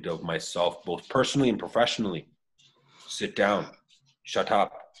reminded of myself, both personally and professionally. Sit down, shut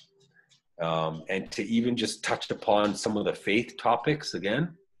up. And to even just touch upon some of the faith topics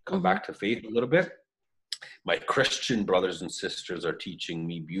again, come back to faith a little bit. My Christian brothers and sisters are teaching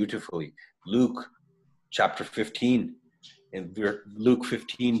me beautifully. Luke chapter 15. And Luke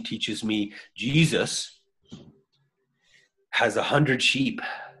 15 teaches me Jesus has 100 sheep.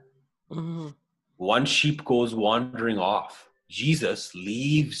 Mm-hmm. One sheep goes wandering off. Jesus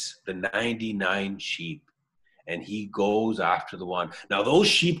leaves the 99 sheep and he goes after the one. Now those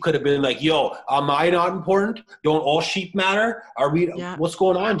sheep could have been like, yo, am I not important? Don't all sheep matter? What's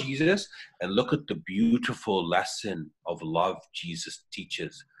going on, Jesus? And look at the beautiful lesson of love Jesus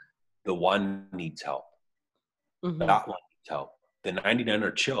teaches. The one needs help. Mm-hmm. That one needs help. The 99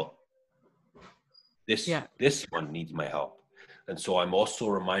 are chill. This one needs my help. And so I'm also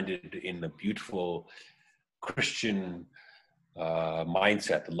reminded in the beautiful Christian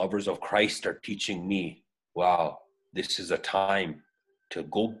mindset, the lovers of Christ are teaching me, wow, this is a time to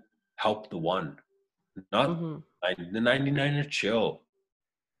go help the one. Not the 99 are chill.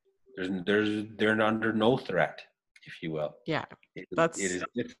 They're under no threat, if you will. Yeah, that's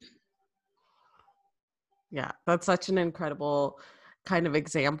such an incredible kind of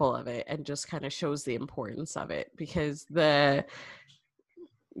example of it, and just kind of shows the importance of it, because I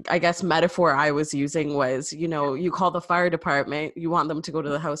guess metaphor I was using was, you know, you call the fire department, you want them to go to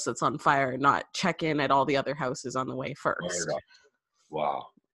the house that's on fire, not check in at all the other houses on the way first. Wow.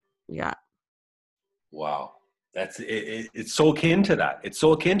 Yeah. Wow. That's it. It's so akin to that. It's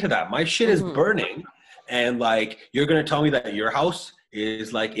so akin to that. My shit is burning, and like you're gonna tell me that your house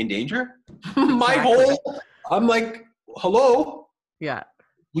is like in danger? Exactly. I'm like, hello? Yeah.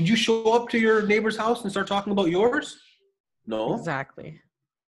 Would you show up to your neighbor's house and start talking about yours? No. Exactly.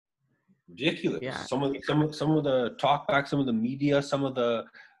 Ridiculous. Yeah. Some of the talkback, some of the media, some of the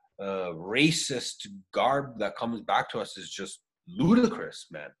racist garb that comes back to us is just ludicrous,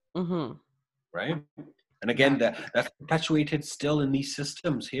 man. Mm-hmm. Right? And again, that's perpetuated still in these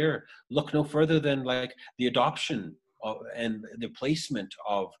systems here. Look no further than like the adoption and the placement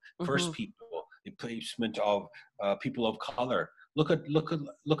of First People, the placement of people of color. Look at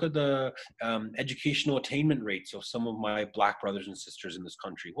the educational attainment rates of some of my Black brothers and sisters in this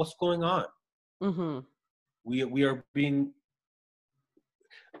country. What's going on? Mm-hmm. We are being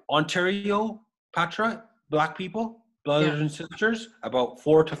Ontario, Patra, Black people, brothers and sisters, about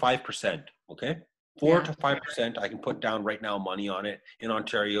 4 to 5%. Okay, 4 to 5%. I can put down right now money on it. In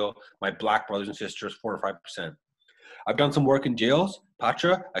Ontario, my Black brothers and sisters, 4 to 5%. I've done some work in jails,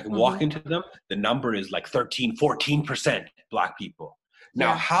 Patra. I can walk into them. The number is like 13, 14% Black people.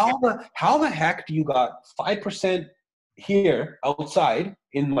 Now, how the heck do you got 5% here outside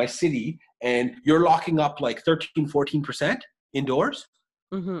in my city and you're locking up like 13, 14% indoors?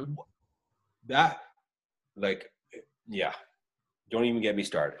 Mm-hmm. That, like, yeah. Don't even get me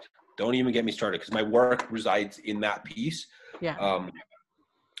started. Don't even get me started, because my work resides in that piece. Yeah.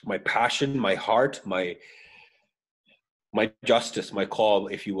 My passion, my heart, my justice, my call,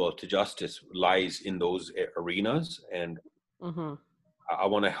 if you will, to justice lies in those arenas. And Mm-hmm. I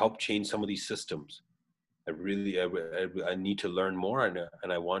want to help change some of these systems. I need to learn more,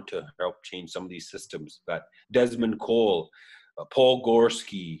 and I want to help change some of these systems that Desmond Cole, Paul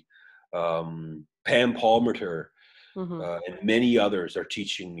Gorski, Pam Palmerter, Mm-hmm. and many others are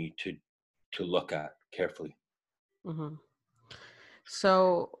teaching me to look at carefully. Mm-hmm.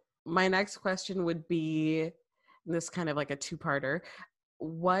 So my next question would be this kind of like a two-parter.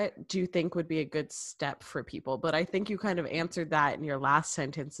 What do you think would be a good step for people? But I think you kind of answered that in your last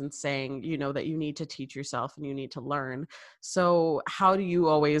sentence in saying, that you need to teach yourself and you need to learn. So how do you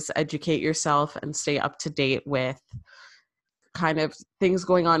always educate yourself and stay up to date with kind of things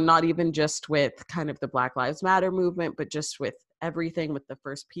going on, not even just with kind of the Black Lives Matter movement, but just with everything, with the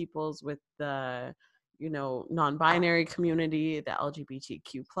First Peoples, with the non-binary community, the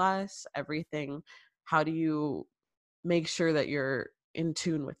LGBTQ plus, everything? How do you make sure that you're in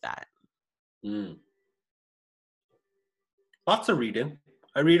tune with that? Lots of reading.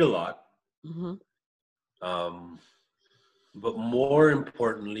 I read a lot. Mm-hmm. But more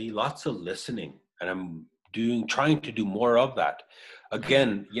importantly, lots of listening. And I'm trying to do more of that.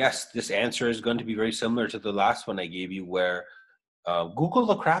 Again, yes, this answer is going to be very similar to the last one I gave you, where Google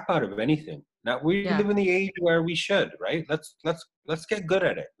the crap out of anything. Now we Yeah. live in the age where we should, right? Let's get good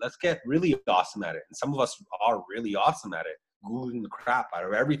at it. Let's get really awesome at it. And some of us are really awesome at it, Googling the crap out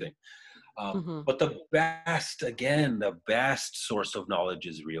of everything. Mm-hmm. But the best source of knowledge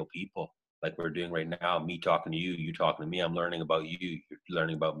is real people, like we're doing right now. Me talking to you, you talking to me. I'm learning about you, you're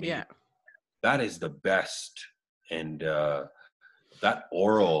learning about me. Yeah. That is the best. And that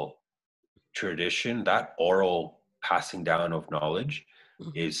oral tradition, that oral passing down of knowledge,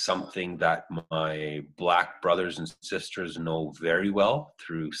 Mm-hmm. is something that my Black brothers and sisters know very well,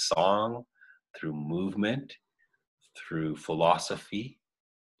 through song, through movement, through philosophy,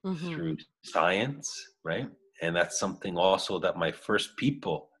 Mm-hmm. through science, right? And that's something also that my First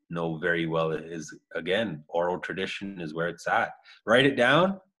People know very well, is, again, oral tradition is where it's at. Write it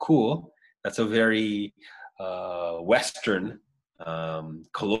down, cool. That's a very Western,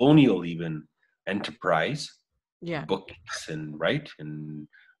 colonial even, enterprise. Yeah. Books, and right, and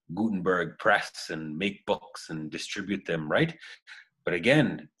Gutenberg press, and make books and distribute them, right? But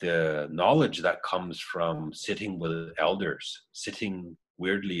again, the knowledge that comes from sitting with elders, sitting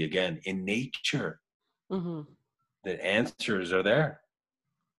weirdly again in nature, Mm-hmm. the answers are there.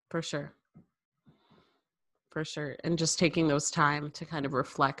 For sure. For sure. And just taking those time to kind of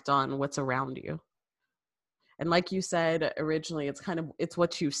reflect on what's around you. And like you said originally, it's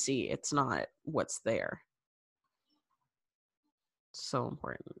what you see. It's not what's there. So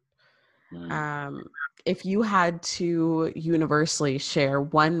important. If you had to universally share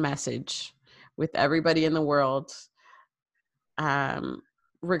one message with everybody in the world,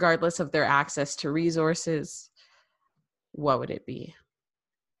 regardless of their access to resources, what would it be?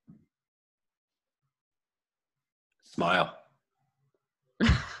 Smile.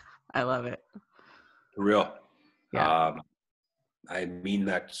 I love it. For real. Yeah. I mean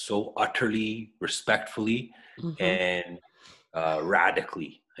that so utterly, respectfully, Mm-hmm. and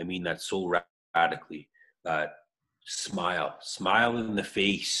radically. I mean that so radically. That smile in the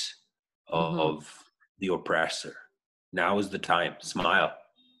face of the oppressor. Now is the time. Smile.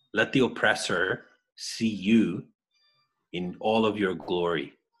 Let the oppressor see you in all of your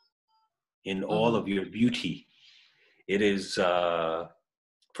glory, in all of your beauty. It is,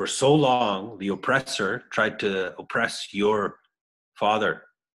 for so long, the oppressor tried to oppress your father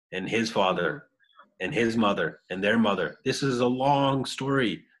and his father and his mother and their mother. This is a long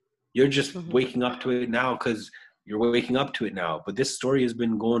story. You're just waking up to it now because you're waking up to it now. But this story has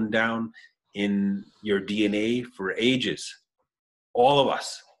been going down in your DNA for ages. All of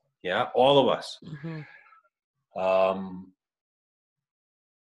us. Yeah, all of us.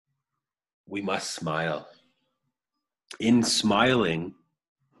 We must smile. In smiling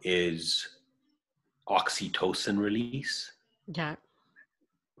is oxytocin release. Yeah.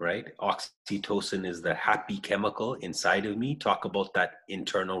 Right? Oxytocin is the happy chemical inside of me. Talk about that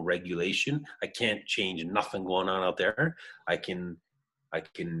internal regulation. I can't change nothing going on out there. I can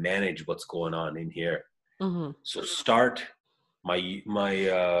manage what's going on in here. So start my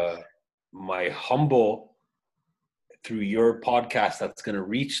humble, through your podcast that's going to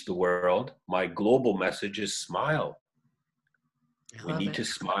reach the world. My global message is smile. We need to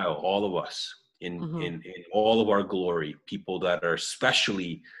smile, all of us, in all of our glory. People that are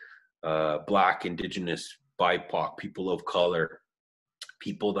especially Black, Indigenous, BIPOC, people of color,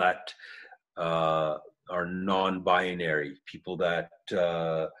 people that are non-binary, people that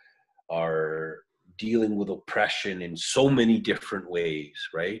are dealing with oppression in so many different ways,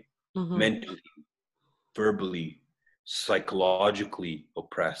 right? Mentally, verbally, psychologically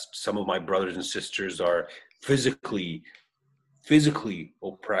oppressed. Some of my brothers and sisters are physically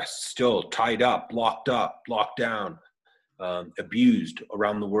oppressed, still tied up, locked down, abused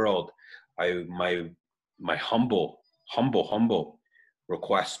around the world. My humble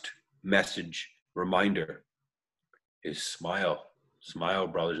request, message, reminder is smile. Smile,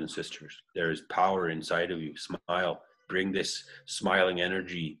 brothers and sisters. There is power inside of you. Smile. Bring this smiling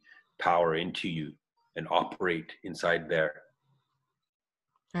energy power into you and operate inside there.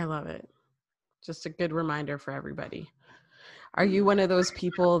 I love it. Just a good reminder for everybody. Are you one of those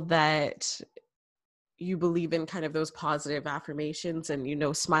people that you believe in kind of those positive affirmations and, you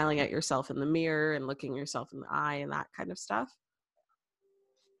know, smiling at yourself in the mirror and looking yourself in the eye and that kind of stuff?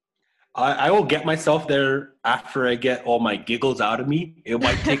 I will get myself there after I get all my giggles out of me. It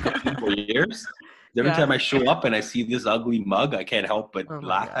might take a few more years. Every time I show up and I see this ugly mug, I can't help but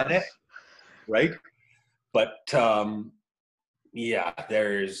laugh at it, right? But yeah,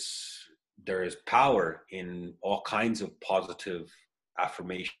 there is power in all kinds of positive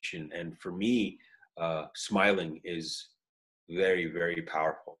affirmation, and for me, smiling is very, very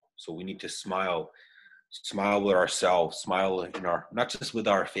powerful. So we need to smile with ourselves, smile in our, not just with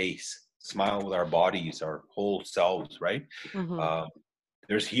our face, smile with our bodies, our whole selves, right?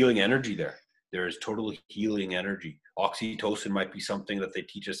 There's healing energy there. There's total healing energy. Oxytocin might be something that they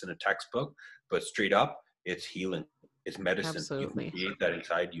teach us in a textbook, but straight up, it's healing. It's medicine. Absolutely. You can create that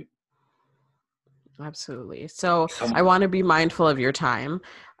inside you. Absolutely. So I want to be mindful of your time.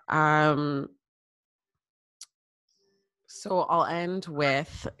 So I'll end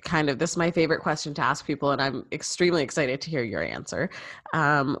with kind of, this is my favorite question to ask people, and I'm extremely excited to hear your answer.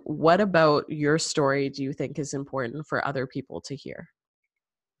 What about your story do you think is important for other people to hear?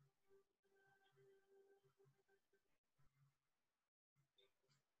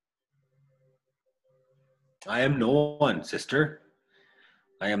 I am no one, sister.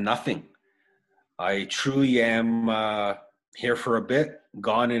 I am nothing. I truly am here for a bit,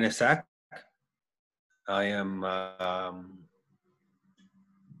 gone in a sec. I am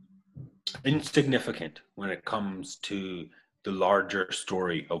insignificant when it comes to the larger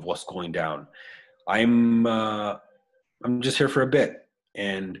story of what's going down. I'm just here for a bit,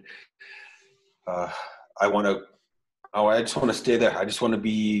 and I just want to stay there. I just want to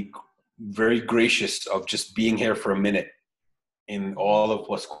be very gracious of just being here for a minute in all of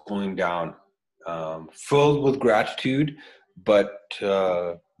what's going down, filled with gratitude, but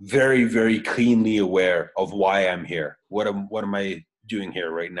very, very keenly aware of why I'm here. What am I doing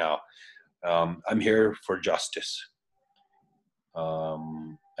here right now? I'm here for justice.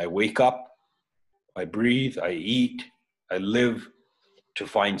 I wake up, I breathe, I eat, I live to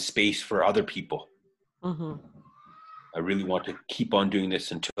find space for other people. I really want to keep on doing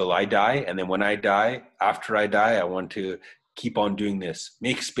this until I die. And then when I die, after I die, I want to keep on doing this.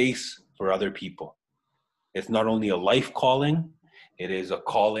 Make space for other people. It's not only a life calling, it is a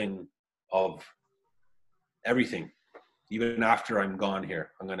calling of everything. Even after I'm gone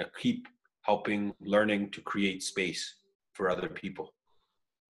here, I'm going to keep helping, learning to create space for other people.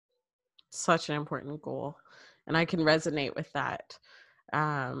 Such an important goal. And I can resonate with that.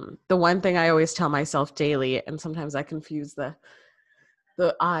 The one thing I always tell myself daily, and sometimes I confuse the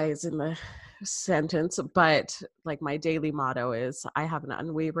I's in the sentence, but like my daily motto is, I have an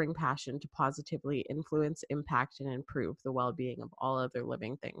unwavering passion to positively influence, impact, and improve the well-being of all other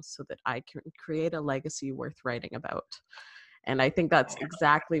living things so that I can create a legacy worth writing about. And I think that's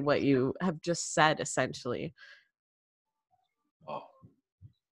exactly what you have just said, essentially. Oh,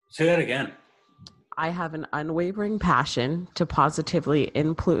 say that again. I have an unwavering passion to positively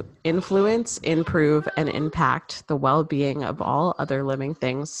influence, improve, and impact the well-being of all other living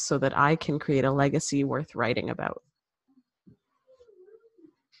things so that I can create a legacy worth writing about.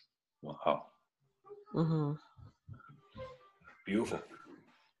 Wow. Beautiful.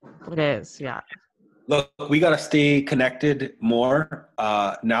 It is, yeah. Look, we got to stay connected more.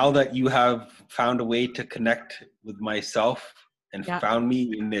 Now that you have found a way to connect with myself and found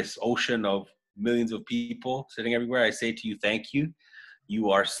me in this ocean of millions of people sitting everywhere, I say to you, thank you.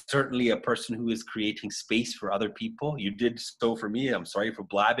 You are certainly a person who is creating space for other people. You did so for me. I'm sorry for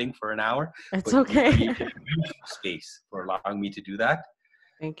blabbing for an hour. It's okay. You created space for allowing me to do that.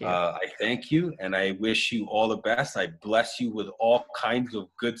 Thank you. I thank you, and I wish you all the best. I bless you with all kinds of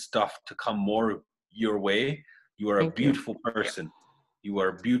good stuff to come more your way. You are a beautiful person. You are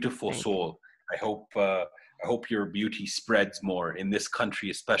a beautiful soul. I I hope your beauty spreads more in this country,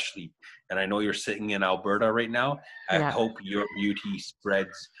 especially. And I know you're sitting in Alberta right now. I Yeah. hope your beauty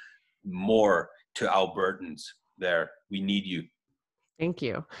spreads more to Albertans there. We need you. Thank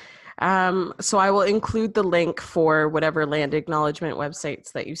you. So I will include the link for whatever land acknowledgement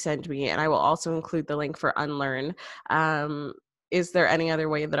websites that you send me, and I will also include the link for Unlearn. Is there any other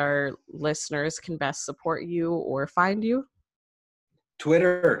way that our listeners can best support you or find you?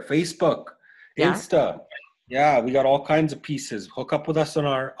 Twitter, Facebook, Yeah, Insta. Yeah, we got all kinds of pieces. Hook up with us on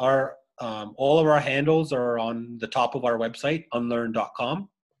our all of our handles are on the top of our website, unlearn.com.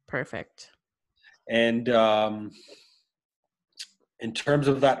 perfect. And in terms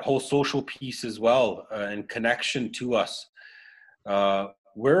of that whole social piece as well, and connection to us,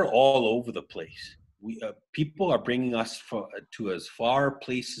 we're all over the place. People are bringing us to as far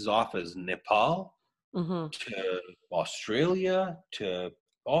places off as Nepal, Mm-hmm. to Australia, to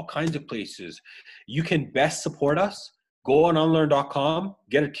all kinds of places. You can best support us. Go on unlearn.com,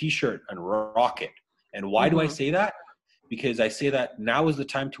 get a t-shirt and rock it. And why do I Mm-hmm. say that? Because I say that now is the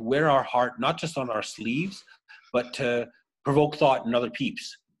time to wear our heart, not just on our sleeves, but to provoke thought in other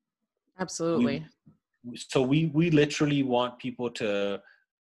peeps. Absolutely. We literally want people to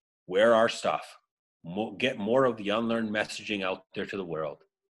wear our stuff, get more of the unlearned messaging out there to the world.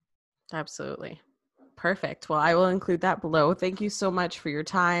 Absolutely. Perfect. Well, I will include that below. Thank you so much for your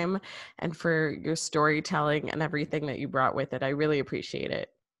time and for your storytelling and everything that you brought with it. I really appreciate it.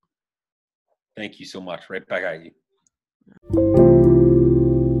 Thank you so much. Right back at you.